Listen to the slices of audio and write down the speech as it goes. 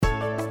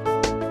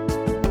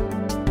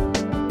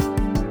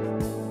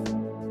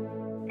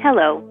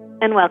Hello,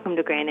 and welcome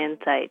to Grain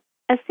Insight,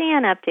 a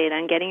CN update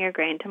on getting your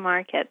grain to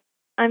market.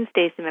 I'm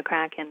Stacey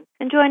McCracken,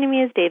 and joining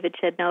me is David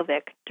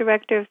Shednovic,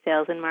 Director of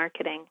Sales and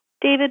Marketing.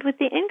 David, with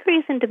the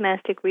increase in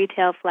domestic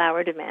retail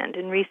flour demand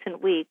in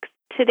recent weeks,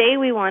 today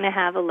we want to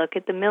have a look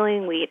at the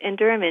milling wheat and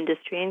durum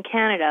industry in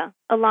Canada,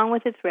 along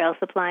with its rail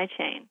supply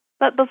chain.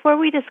 But before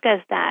we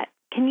discuss that,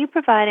 can you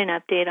provide an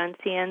update on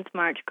CN's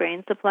March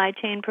grain supply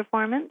chain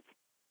performance?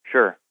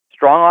 Sure.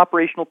 Strong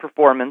operational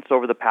performance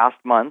over the past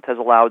month has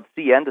allowed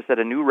CN to set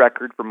a new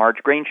record for March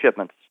grain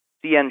shipments.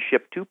 CN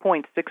shipped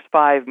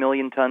 2.65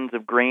 million tons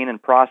of grain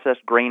and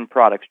processed grain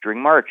products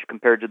during March,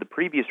 compared to the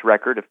previous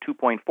record of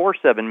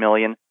 2.47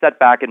 million set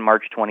back in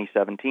March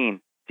 2017.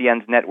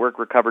 CN's network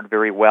recovered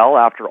very well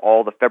after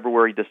all the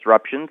February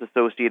disruptions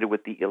associated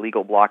with the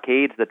illegal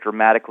blockades that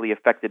dramatically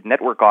affected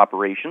network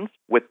operations,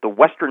 with the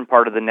western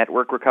part of the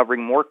network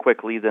recovering more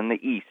quickly than the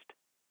east.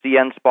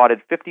 CN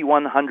spotted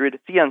 5,100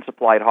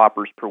 CN-supplied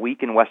hoppers per week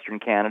in Western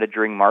Canada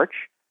during March,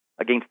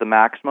 against the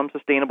maximum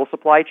sustainable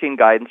supply chain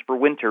guidance for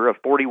winter of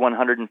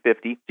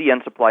 4,150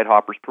 CN-supplied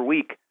hoppers per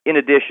week. In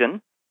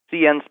addition,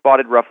 CN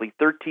spotted roughly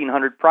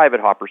 1,300 private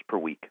hoppers per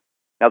week.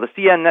 Now, the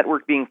CN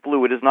network being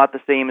fluid is not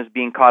the same as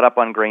being caught up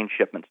on grain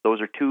shipments.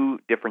 Those are two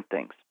different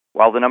things.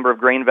 While the number of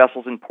grain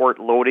vessels in port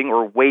loading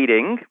or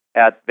waiting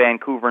at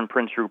Vancouver and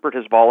Prince Rupert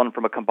has fallen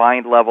from a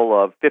combined level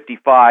of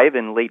 55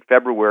 in late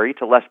February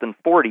to less than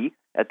 40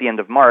 at the end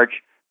of March,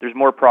 there's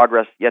more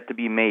progress yet to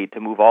be made to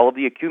move all of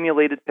the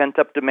accumulated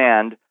pent-up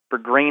demand for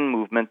grain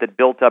movement that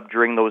built up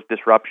during those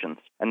disruptions.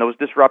 And those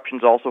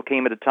disruptions also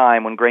came at a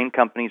time when grain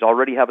companies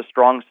already have a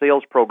strong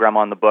sales program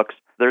on the books.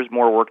 There's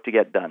more work to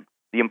get done.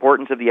 The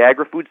importance of the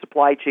agri-food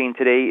supply chain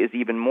today is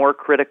even more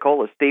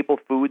critical as staple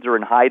foods are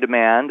in high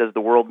demand as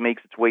the world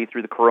makes its way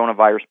through the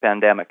coronavirus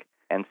pandemic.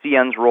 And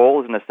CN's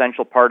role as an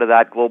essential part of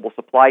that global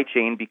supply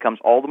chain becomes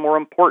all the more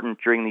important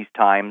during these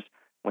times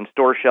when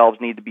store shelves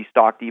need to be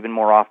stocked even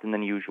more often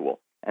than usual.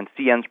 And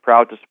CN's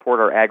proud to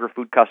support our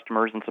agri-food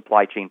customers and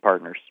supply chain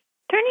partners.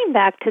 Turning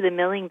back to the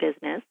milling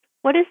business,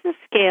 what is the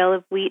scale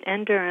of wheat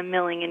and durum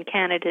milling in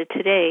Canada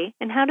today,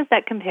 and how does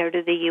that compare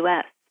to the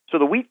U.S.? So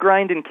the wheat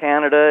grind in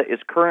Canada is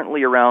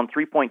currently around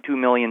 3.2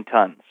 million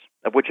tons,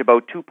 of which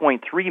about 2.3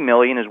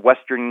 million is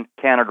Western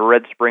Canada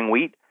Red Spring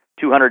wheat,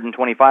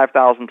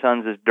 225,000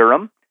 tons is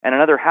durum, and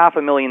another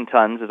 500,000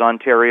 tons is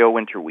Ontario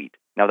winter wheat.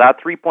 Now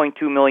that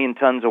 3.2 million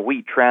tons of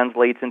wheat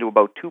translates into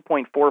about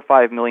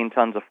 2.45 million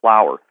tons of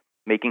flour,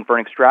 making for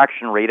an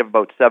extraction rate of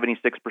about 76%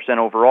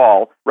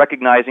 overall,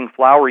 recognizing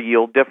flour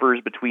yield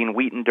differs between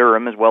wheat and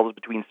durum as well as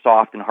between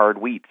soft and hard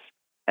wheats.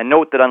 And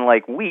note that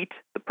unlike wheat,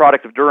 the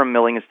product of durum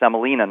milling is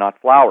semolina, not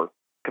flour.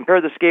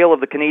 Compare the scale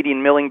of the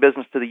Canadian milling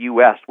business to the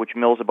U.S., which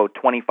mills about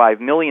 25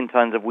 million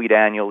tons of wheat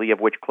annually, of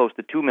which close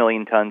to 2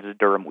 million tons is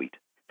durum wheat.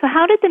 So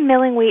how did the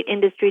milling wheat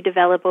industry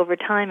develop over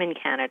time in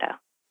Canada?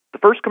 The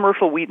first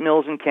commercial wheat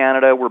mills in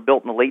Canada were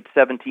built in the late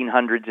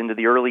 1700s into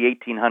the early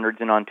 1800s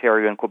in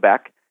Ontario and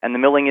Quebec, and the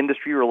milling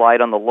industry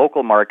relied on the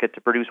local market to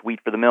produce wheat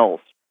for the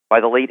mills.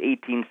 By the late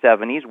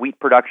 1870s, wheat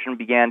production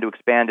began to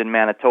expand in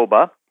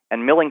Manitoba,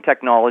 and milling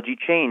technology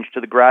changed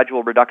to the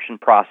gradual reduction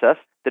process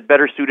that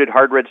better suited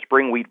hard red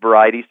spring wheat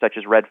varieties such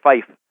as Red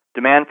Fife.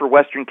 Demand for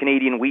Western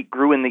Canadian wheat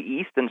grew in the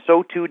east, and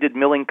so too did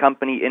milling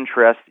company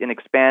interest in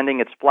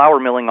expanding its flour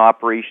milling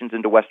operations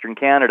into Western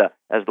Canada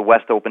as the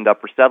West opened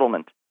up for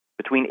settlement.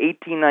 Between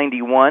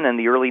 1891 and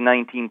the early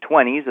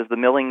 1920s, as the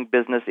milling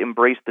business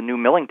embraced the new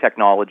milling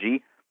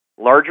technology,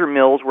 larger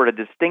mills were at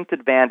a distinct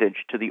advantage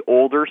to the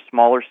older,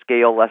 smaller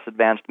scale, less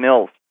advanced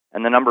mills,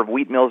 and the number of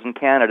wheat mills in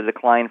Canada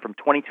declined from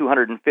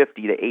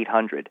 2,250 to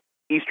 800.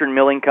 Eastern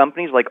milling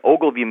companies like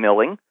Ogilvy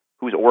Milling,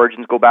 whose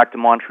origins go back to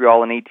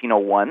Montreal in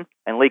 1801,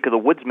 and Lake of the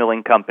Woods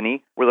Milling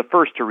Company were the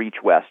first to reach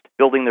west,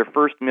 building their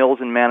first mills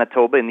in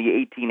Manitoba in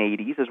the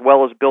 1880s, as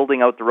well as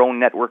building out their own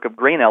network of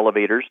grain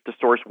elevators to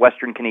source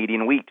Western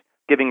Canadian wheat,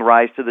 giving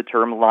rise to the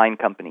term line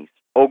companies.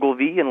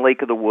 Ogilvy and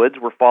Lake of the Woods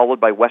were followed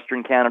by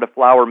Western Canada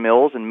Flour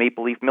Mills and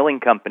Maple Leaf Milling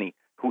Company,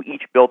 who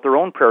each built their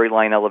own prairie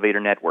line elevator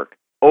network.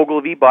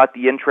 Ogilvy bought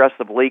the interests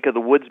of Lake of the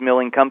Woods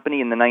Milling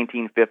Company in the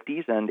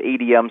 1950s, and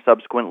ADM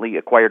subsequently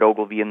acquired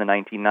Ogilvy in the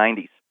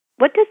 1990s.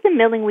 What does the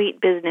milling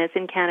wheat business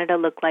in Canada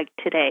look like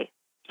today?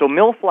 So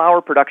mill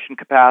flour production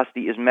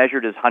capacity is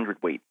measured as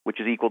hundredweight, which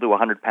is equal to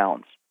 100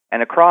 pounds.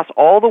 And across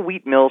all the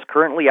wheat mills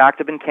currently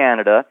active in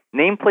Canada,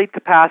 nameplate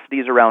capacity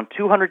is around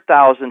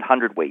 200,000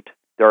 hundredweight.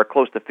 There are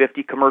close to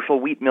 50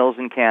 commercial wheat mills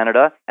in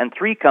Canada, and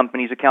 3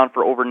 companies account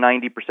for over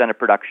 90% of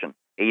production: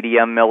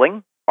 ADM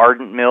Milling,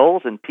 Ardent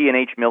Mills, and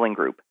P&H Milling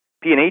Group.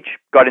 P&H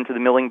got into the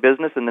milling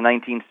business in the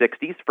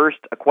 1960s, first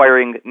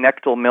acquiring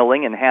Nechtel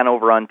Milling in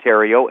Hanover,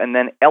 Ontario, and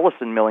then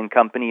Ellison Milling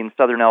Company in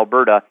southern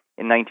Alberta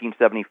in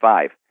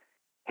 1975.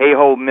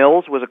 Hayho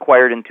Mills was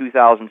acquired in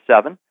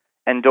 2007,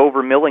 and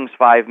Dover Milling's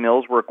 5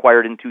 mills were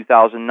acquired in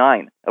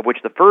 2009, of which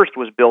the first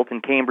was built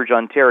in Cambridge,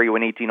 Ontario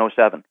in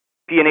 1807.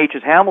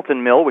 P&H's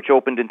Hamilton Mill, which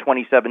opened in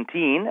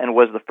 2017 and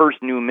was the first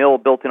new mill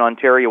built in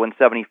Ontario in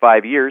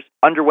 75 years,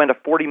 underwent a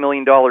 $40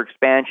 million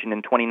expansion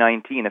in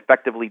 2019,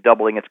 effectively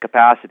doubling its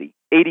capacity.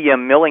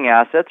 ADM milling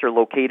assets are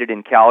located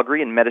in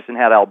Calgary and Medicine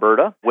Hat,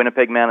 Alberta,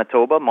 Winnipeg,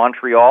 Manitoba,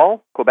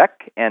 Montreal,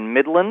 Quebec, and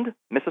Midland,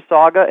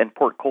 Mississauga, and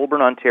Port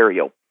Colborne,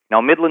 Ontario.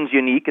 Now, Midland's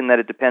unique in that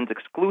it depends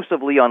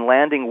exclusively on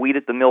landing wheat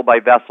at the mill by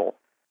vessel,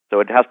 so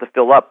it has to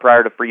fill up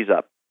prior to freeze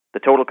up. The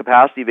total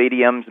capacity of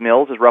ADM's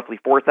mills is roughly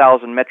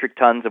 4,000 metric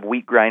tons of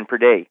wheat grind per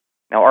day.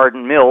 Now,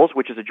 Ardent Mills,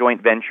 which is a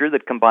joint venture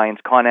that combines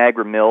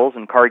Conagra Mills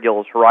and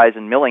Cargill's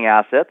Horizon milling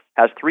assets,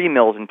 has 3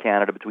 mills in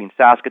Canada between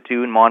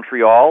Saskatoon,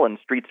 Montreal, and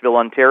Streetsville,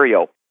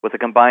 Ontario, with a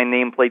combined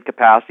nameplate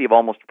capacity of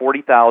almost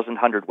 40,000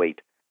 hundredweight.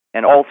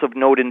 And also of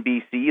note in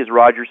BC is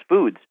Rogers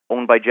Foods,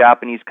 owned by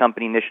Japanese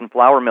company Nissin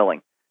Flour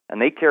Milling,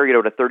 and they carried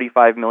out a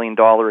 $35 million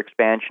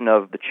expansion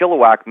of the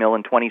Chilliwack Mill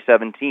in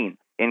 2017,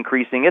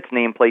 increasing its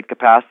nameplate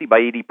capacity by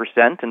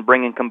 80% and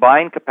bringing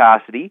combined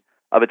capacity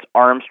of its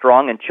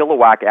Armstrong and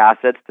Chilliwack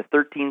assets to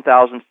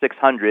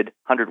 13,600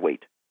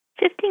 hundredweight.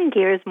 Shifting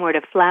gears more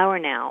to flour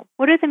now,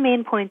 what are the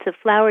main points of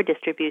flour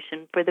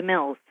distribution for the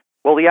mills?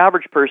 Well, the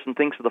average person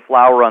thinks of the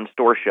flour on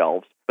store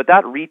shelves, but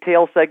that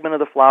retail segment of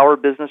the flour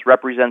business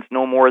represents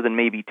no more than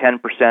maybe 10%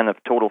 of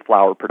total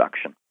flour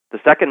production. The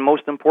second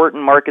most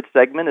important market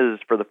segment is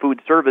for the food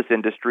service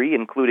industry,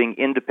 including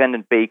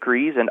independent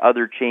bakeries and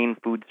other chain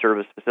food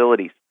service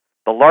facilities.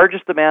 The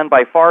largest demand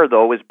by far,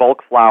 though, is bulk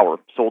flour,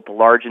 sold to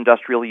large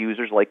industrial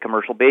users like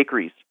commercial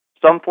bakeries.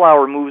 Some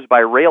flour moves by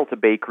rail to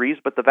bakeries,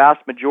 but the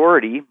vast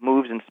majority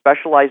moves in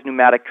specialized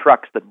pneumatic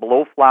trucks that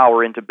blow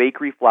flour into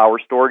bakery flour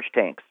storage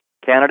tanks.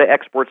 Canada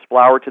exports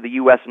flour to the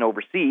U.S. and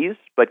overseas,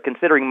 but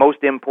considering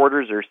most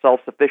importers are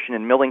self-sufficient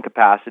in milling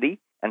capacity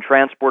and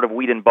transport of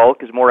wheat in bulk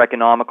is more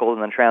economical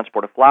than the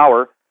transport of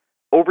flour,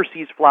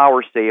 overseas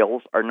flour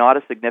sales are not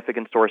a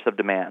significant source of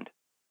demand.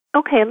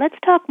 Okay, let's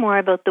talk more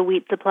about the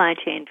wheat supply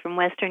chain from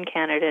Western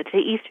Canada to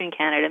Eastern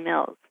Canada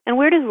mills. And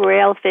where does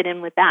rail fit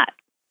in with that?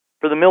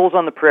 For the mills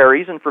on the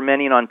prairies and for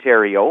many in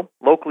Ontario,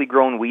 locally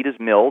grown wheat is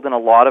milled and a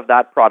lot of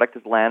that product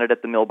is landed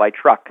at the mill by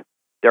truck.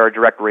 There are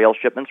direct rail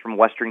shipments from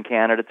Western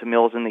Canada to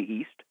mills in the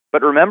east.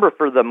 But remember,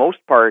 for the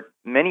most part,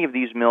 many of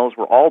these mills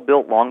were all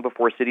built long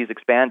before cities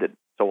expanded.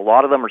 So a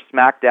lot of them are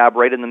smack dab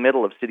right in the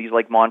middle of cities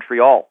like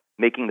Montreal,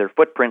 making their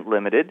footprint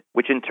limited,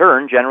 which in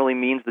turn generally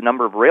means the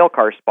number of rail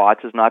car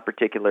spots is not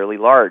particularly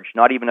large,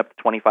 not even up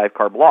to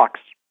 25-car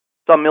blocks.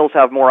 Some mills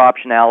have more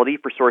optionality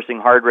for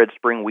sourcing hard red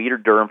spring wheat or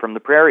durum from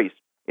the prairies.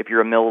 If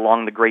you're a mill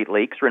along the Great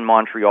Lakes or in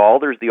Montreal,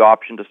 there's the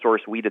option to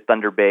source wheat at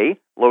Thunder Bay,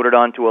 load it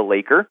onto a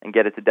laker, and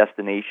get it to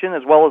destination,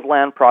 as well as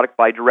land product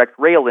by direct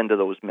rail into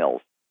those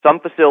mills. Some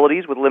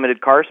facilities with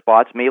limited car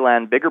spots may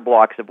land bigger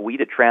blocks of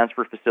wheat at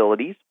transfer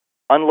facilities,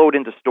 unload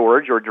into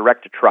storage or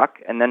direct to truck,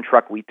 and then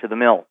truck wheat to the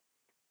mill.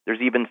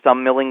 There's even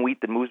some milling wheat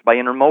that moves by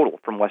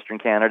intermodal from Western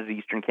Canada to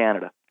Eastern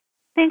Canada.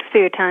 Thanks for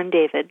your time,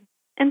 David.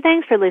 And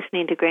thanks for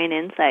listening to Grain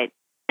Insight,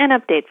 an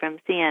update from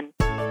CN.